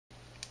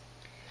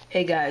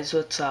Hey guys,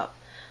 what's up?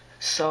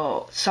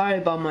 So, sorry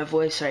about my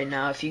voice right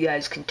now, if you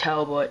guys can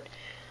tell, but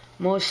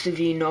most of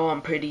you know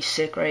I'm pretty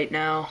sick right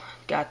now.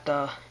 Got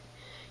the,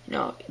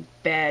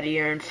 bad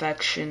ear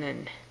infection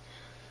and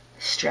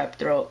strep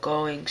throat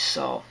going,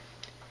 so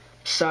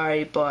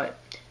sorry, but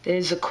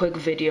this is a quick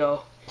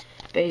video.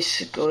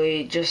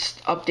 Basically,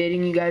 just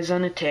updating you guys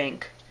on the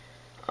tank.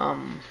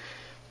 All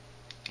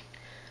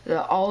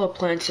the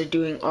plants are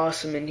doing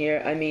awesome in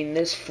here. I mean,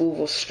 this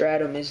Fluval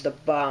stratum is the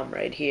bomb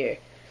right here.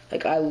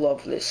 Like, I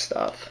love this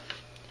stuff.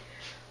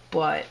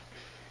 But,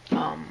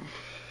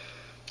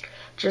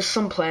 just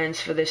some plans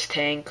for this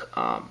tank.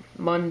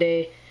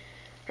 Monday,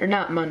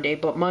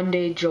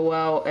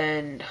 Joel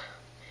and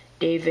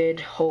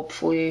David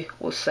hopefully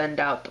will send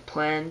out the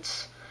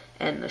plants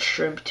and the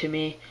shrimp to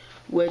me,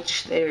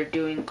 which they are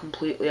doing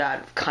completely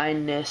out of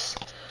kindness.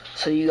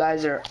 So you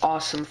guys are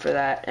awesome for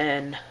that,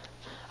 and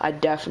I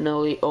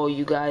definitely owe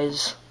you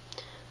guys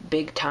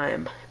big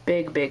time.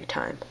 Big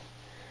time.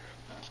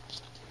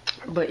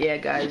 But yeah,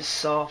 guys,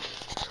 so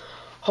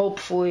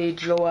hopefully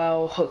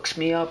Joel hooks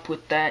me up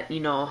with that,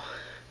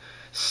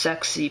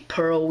 sexy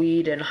pearl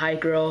weed and high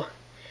grow.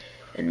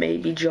 And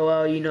maybe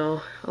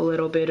Joel, a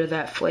little bit of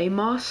that flame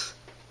moss,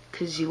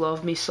 'cause you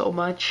love me so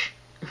much.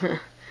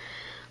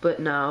 But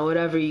no,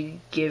 whatever you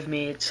give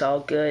me, it's all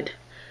good.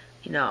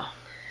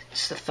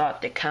 It's the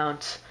thought that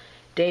counts.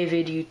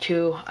 David, you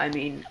too. I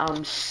mean,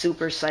 I'm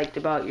super psyched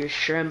about your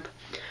shrimp.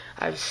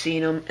 I've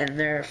seen them, and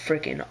they're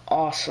freaking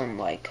awesome.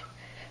 Like,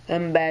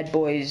 them bad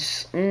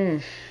boys,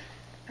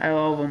 I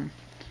love them.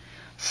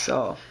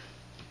 So,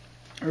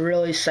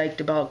 really psyched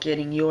about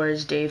getting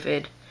yours,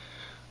 David.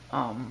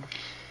 But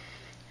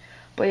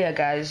yeah,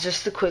 guys,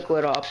 just a quick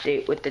little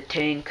update with the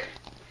tank.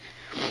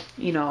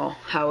 You know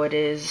how it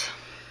is.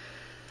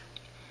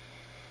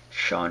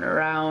 Showing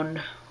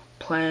around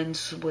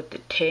plans with the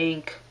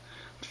tank.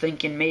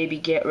 Thinking maybe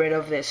get rid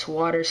of this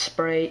water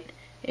sprite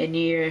in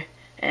here,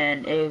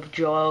 and if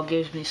Joel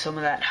gives me some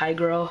of that high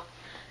grow,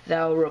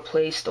 that will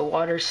replace the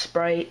water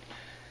sprite.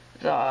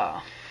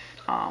 The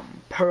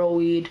pearl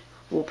weed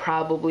will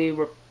probably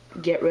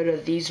get rid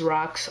of these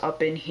rocks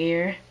up in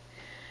here,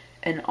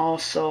 and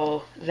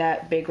also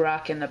that big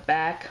rock in the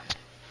back.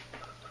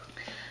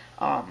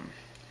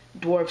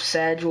 Dwarf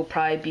sedge will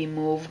probably be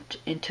moved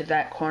into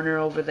that corner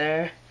over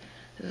there.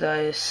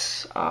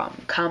 This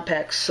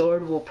compact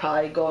sword will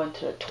probably go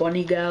into a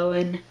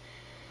 20-gallon.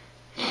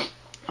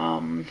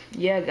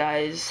 Yeah,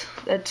 guys,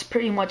 that's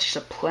pretty much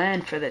the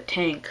plan for the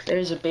tank.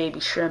 There's a baby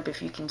shrimp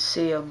if you can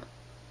see him.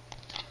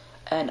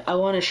 And I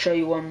want to show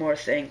you one more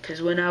thing,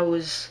 because when I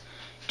was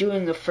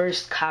doing the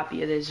first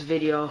copy of this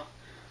video,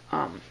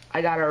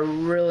 I got a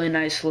really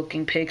nice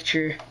looking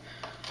picture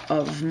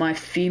of my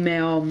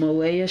female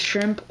Malaya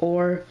shrimp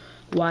or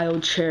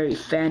wild cherry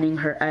fanning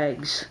her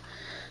eggs.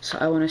 So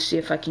I want to see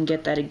if I can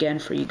get that again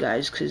for you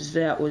guys, because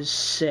that was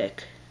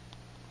sick.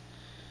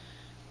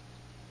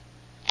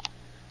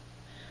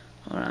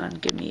 Hold on,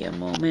 give me a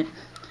moment.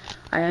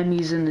 I am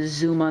using the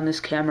zoom on this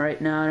camera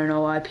right now. I don't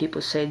know why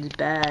people say it's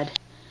bad.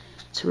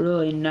 It's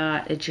really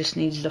not. It just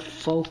needs the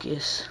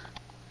focus.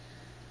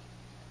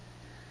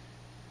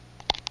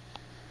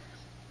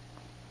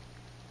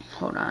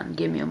 Hold on,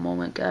 give me a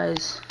moment,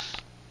 guys.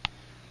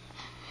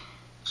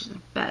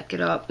 Just back it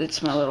up.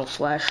 It's my little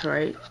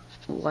flashlight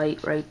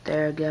light right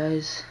there,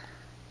 guys.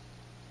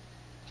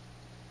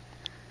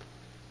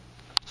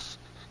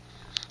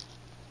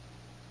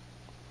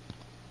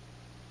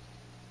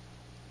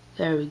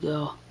 There we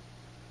go.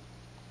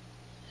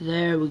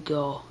 There we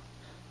go.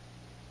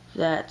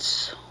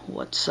 That's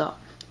what's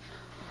up.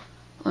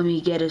 Let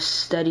me get as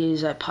steady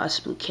as I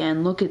possibly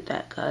can. Look at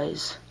that,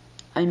 guys.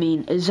 I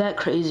mean, is that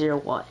crazy or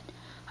what?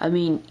 I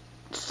mean,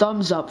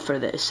 thumbs up for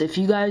this. If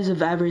you guys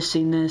have ever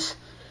seen this,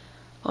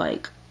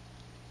 like,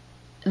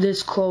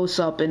 this close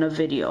up in a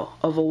video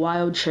of a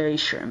wild cherry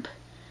shrimp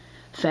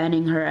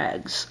fanning her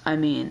eggs, I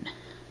mean,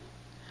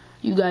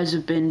 you guys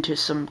have been to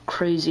some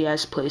crazy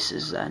ass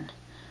places then,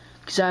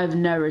 because I've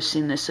never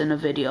seen this in a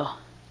video.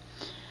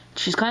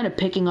 She's kind of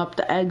picking up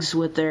the eggs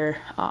with her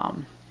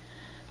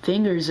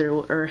fingers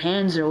or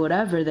hands or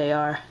whatever they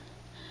are,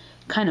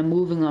 kind of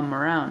moving them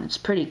around. It's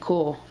pretty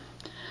cool.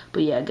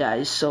 But yeah,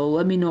 guys, so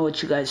let me know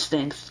what you guys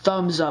think.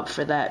 Thumbs up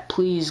for that,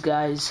 please,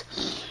 guys.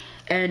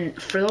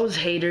 And for those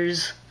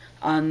haters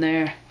on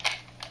there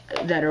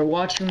that are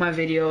watching my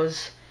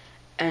videos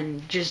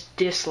and just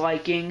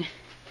disliking,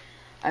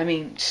 I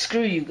mean,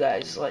 screw you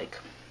guys. Like,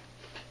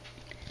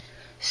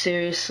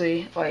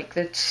 seriously, like,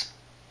 that's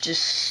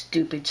just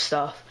stupid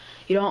stuff.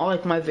 You don't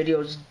like my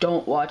videos,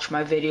 don't watch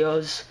my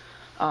videos.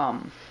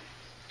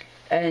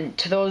 And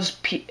to those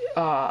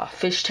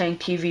Fish Tank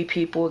TV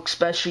people,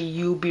 especially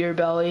you, Beer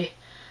Belly,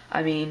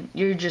 I mean,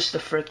 you're just a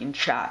freaking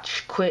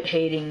chotch. Quit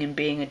hating and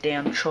being a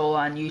damn troll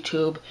on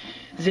YouTube.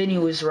 Vinny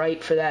was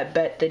right for that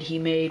bet that he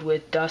made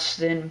with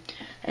Dustin,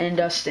 and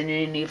Dustin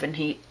didn't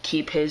even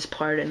keep his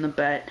part in the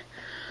bet.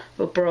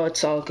 But bro,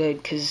 it's all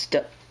good, because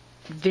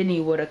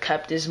Vinny would have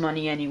kept his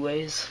money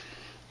anyways.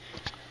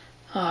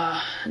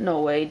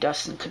 No way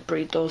Dustin could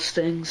breed those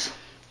things.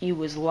 He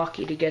was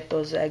lucky to get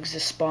those eggs to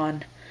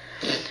spawn.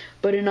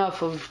 But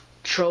enough of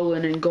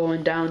trolling and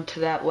going down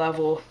to that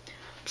level.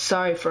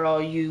 Sorry for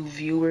all you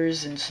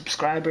viewers and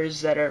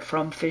subscribers that are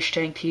from Fish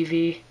Tank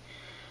TV.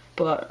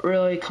 But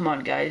really, come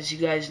on guys, you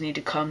guys need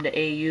to come to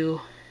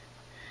AU.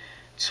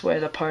 It's where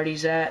the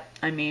party's at.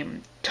 I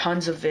mean,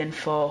 tons of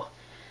info.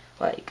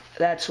 Like,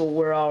 that's what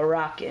we're all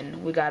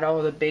rocking. We got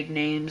all the big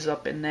names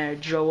up in there.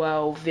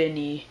 Joel,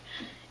 Vinny,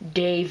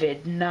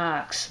 David,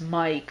 Knox,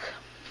 Mike.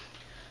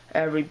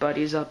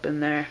 Everybody's up in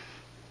there.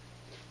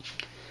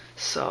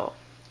 So,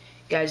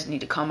 you guys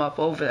need to come up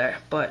over there.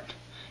 But,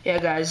 yeah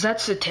guys,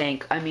 that's the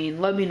tank. I mean,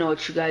 let me know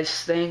what you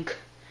guys think.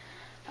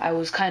 I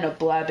was kind of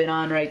blabbing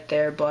on right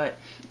there, but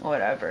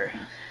whatever.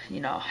 You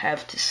know,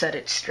 have to set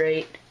it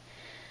straight.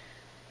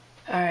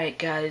 Alright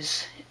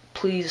guys,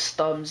 please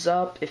thumbs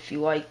up if you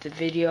like the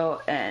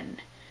video,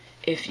 and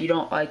if you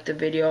don't like the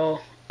video,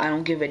 I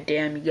don't give a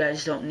damn. You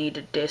guys don't need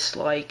to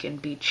dislike and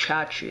be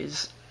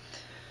chachas.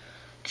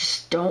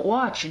 Just don't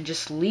watch and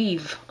just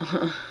leave.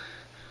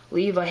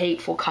 Leave a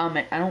hateful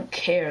comment. I don't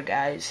care,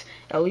 guys.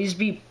 At least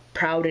be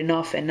proud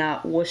enough and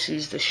not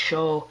wussies to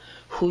show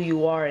who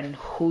you are and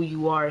who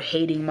you are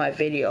hating my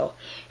video,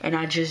 and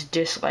not just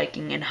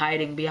disliking and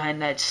hiding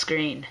behind that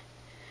screen.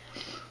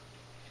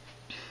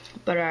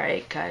 But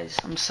alright guys,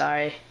 I'm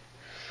sorry.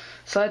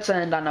 So let's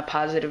end on a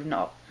positive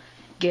note.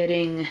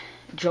 Getting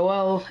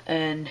Joel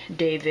and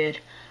David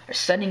are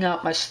sending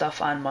out my stuff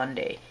on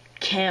Monday.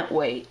 Can't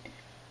wait.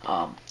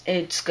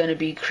 It's gonna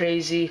be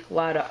crazy. A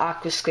lot of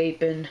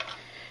aquascaping.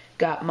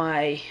 Got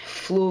my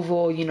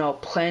fluval, you know,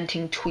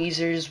 planting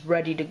tweezers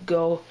ready to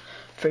go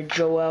for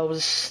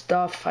Joel's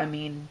stuff. I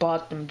mean,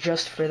 bought them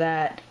just for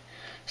that.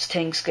 This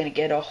tank's gonna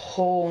get a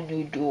whole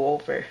new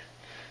do-over.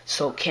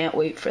 So can't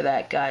wait for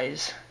that,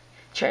 guys.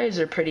 Cherries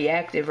are pretty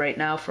active right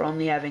now for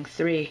only having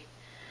 3.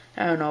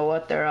 I don't know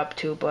what they're up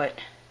to, but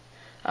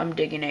I'm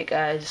digging it,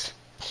 guys.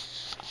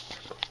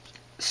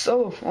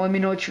 So, let me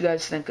know what you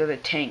guys think of the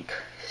tank.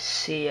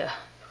 See ya.